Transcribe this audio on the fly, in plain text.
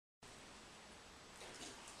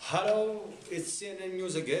Hello, it's CNN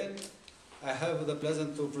News again. I have the pleasure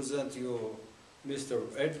to present you Mr.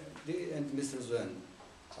 Eddie and Mr. Sven.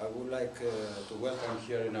 I would like to welcome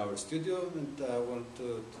here in our studio, and I want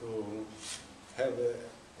to have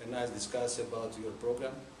a nice discussion about your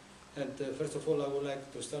program. And first of all, I would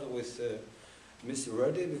like to start with Mr.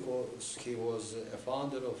 Reddy, because he was a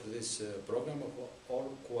founder of this program of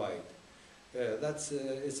All Quiet.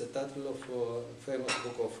 It's a title of a famous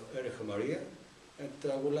book of Erich Maria.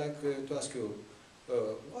 And I would like to ask you,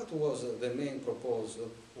 what was the main purpose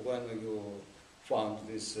when you found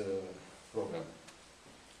this program?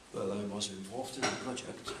 Well, I was involved in the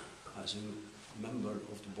project as a member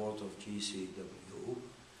of the board of GCW,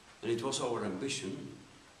 and it was our ambition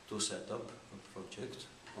to set up a project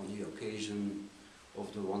on the occasion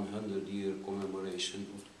of the 100-year commemoration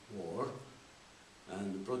of the war.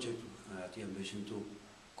 And the project had the ambition to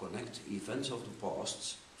connect events of the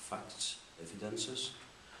past, facts, evidences,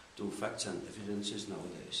 to facts and evidences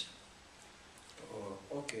nowadays.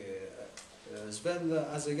 Okay. Sven,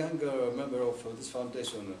 as a younger member of this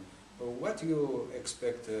foundation, what do you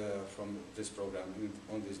expect from this program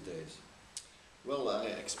on these days? Well, I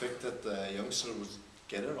expect that the youngsters would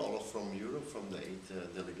gather all from Europe, from the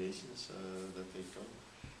 8 delegations that they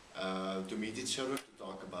come, to meet each other, to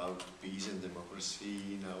talk about peace and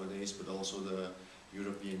democracy nowadays, but also the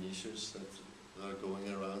European issues that are going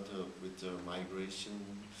around with the migration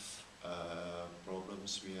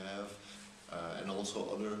problems we have, and also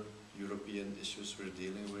other European issues we're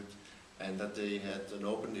dealing with, and that they had an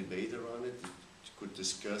open debate around it, could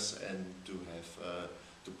discuss and to have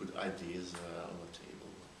to put ideas on the table.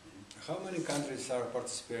 How many countries are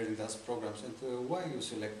participating in those programs, and why you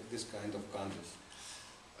select this kind of countries?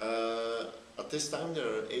 At this time there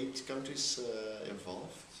are 8 countries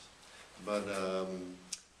involved, but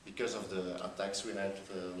because of the attacks we had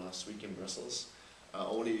last week in Brussels,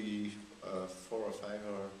 only 4 or 5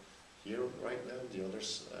 are here right now. The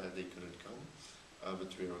others, they couldn't come,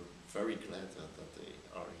 but we are very glad that they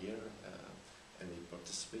are here and they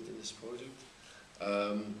participate in this project.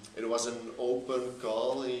 It was an open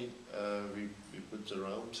call we put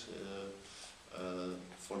around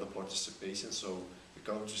for the participation, so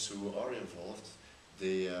the countries who are involved,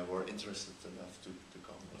 they were interested enough to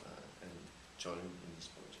come and join in this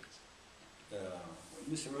project.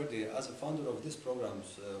 Mr. Reddy, as a founder of these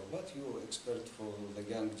programs, what do you expect for the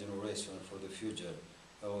young generation for the future?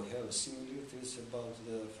 We have similarities about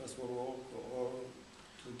the First World War or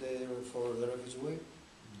today for the refugee way?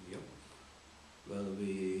 Yeah. Well,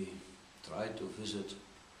 we try to visit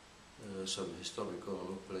some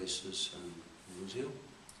historical places and museums.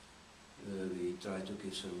 We try to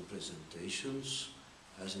give some presentations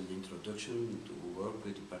as an introduction to work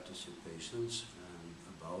with the participations and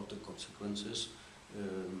about the consequences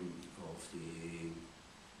of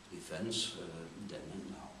the events then and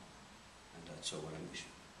now. And that's our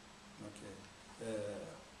ambition. Okay.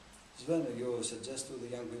 Sven, you suggest to the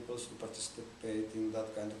young people to participate in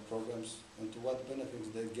that kind of programs, and what benefits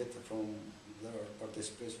they get from their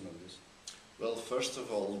participation in this? Well, first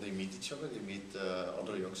of all, they meet each other, they meet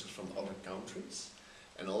other youngsters from other countries,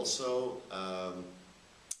 and also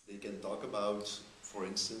they can talk about, for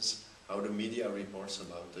instance, how the media reports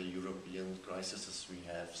about the European crises we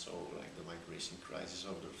have, so like the migration crisis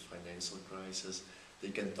or the financial crisis. They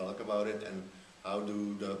can talk about it, and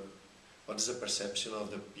what is the perception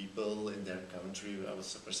of the people in their country,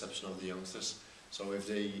 what's the perception of the youngsters. So if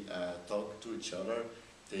they talk to each other,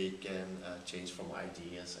 they can change from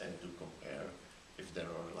ideas and to compare if there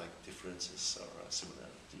are like differences or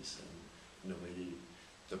similarities in the way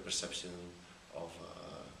the perception of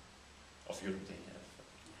Europe they have.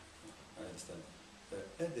 I understand.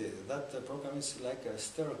 Eddie, that program is like a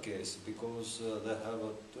staircase, because they have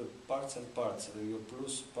parts and parts. You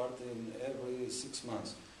plus part in every 6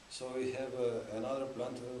 months. So we have another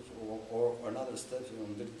plant or another step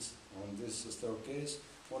on this staircase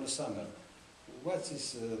on the summer. What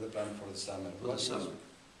is the plan for the summer? For the summer,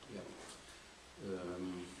 yeah.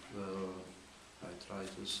 Well, I try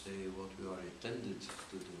to say what we are intended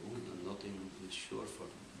to do, and nothing is sure for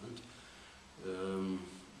the moment.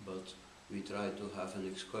 But we try to have an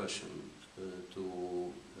excursion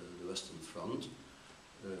to the Western Front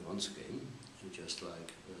once again, just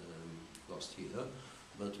like last year.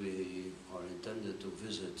 But we are intended to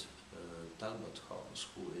visit Talbot House,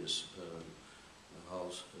 who is a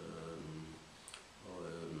house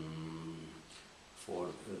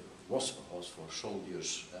was a house for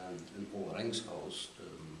soldiers and an all ranks house.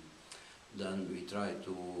 Then we try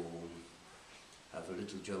to have a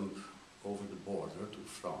little jump over the border to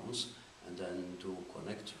France, and then to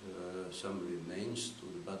connect some remains to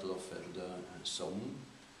the Battle of Verdun and Somme,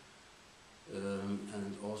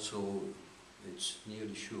 And also, it's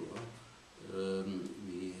nearly sure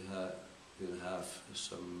we will have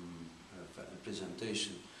some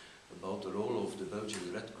presentation about the role of the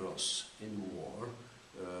Belgian Red Cross in war.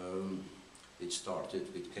 It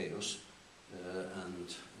started with chaos,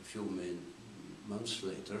 and a few months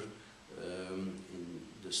later, in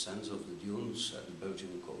the sense of the dunes at the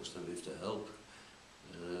Belgian coast, and with the help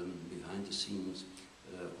behind the scenes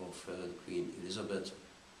of Queen Elizabeth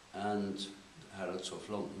and the Heralds of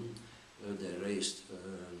London, they raised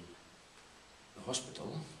a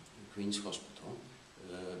hospital, the Queen's Hospital,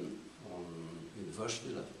 on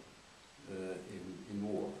university level in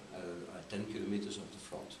war, at 10 kilometers of the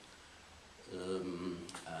front.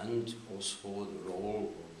 And also the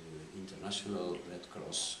role of the International Red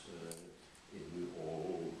Cross in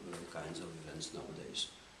all kinds of events nowadays.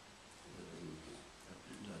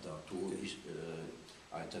 That are two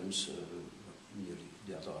items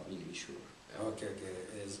that are nearly sure. Okay, okay.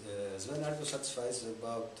 Sven, are you satisfied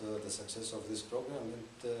about the success of this program,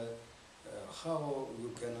 and how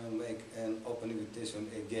you can make an open invitation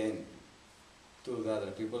again to the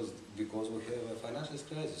other people, because we have a financial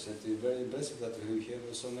crisis, and it's very impressive that we have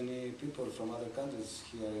so many people from other countries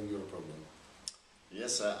here in your program.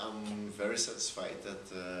 Yes, I'm very satisfied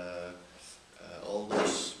that all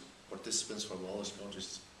those participants from all those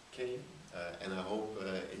countries came, and I hope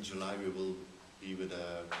in July we will be with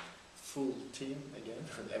a full team again,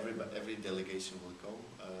 and every delegation will come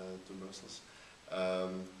to Brussels.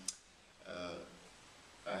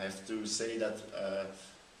 I have to say that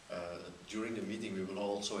during the meeting we will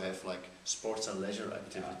also have like sports and leisure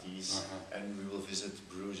activities, and we will visit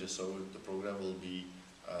Bruges, so the program will be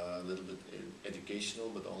a little bit educational,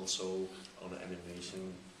 but also on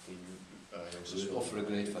animation. We offer a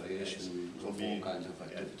great variation of all kinds of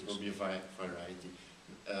activities. It will be a variety.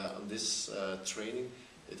 On this training,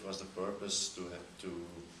 it was the purpose to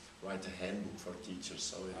write a handbook for teachers,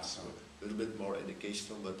 so it's a little bit more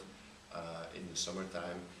educational, but in the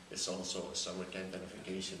summertime it's also a summer camp and a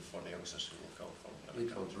vacation for the youngsters who will come from other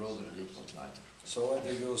countries. It was broader and it was lighter. So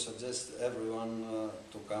do you suggest everyone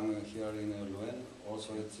to come here in Leuven?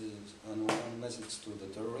 Also it is one message to the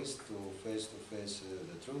terrorists, to face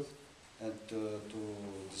the truth, and to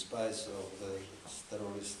despise of the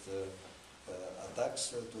terrorist attacks,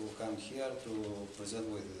 to come here to present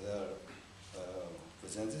with their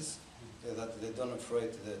presences, that they don't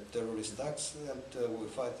afraid the terrorist attacks, and we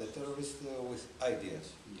fight the terrorists with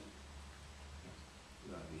ideas. Yeah.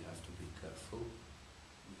 Well, we have to be careful,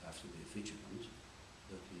 we have to be vigilant,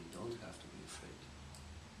 but we don't have to be afraid.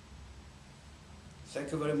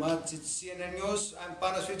 Thank you very much. It's CNN News. I'm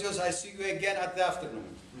Panos Videos. I see you again at the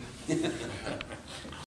afternoon.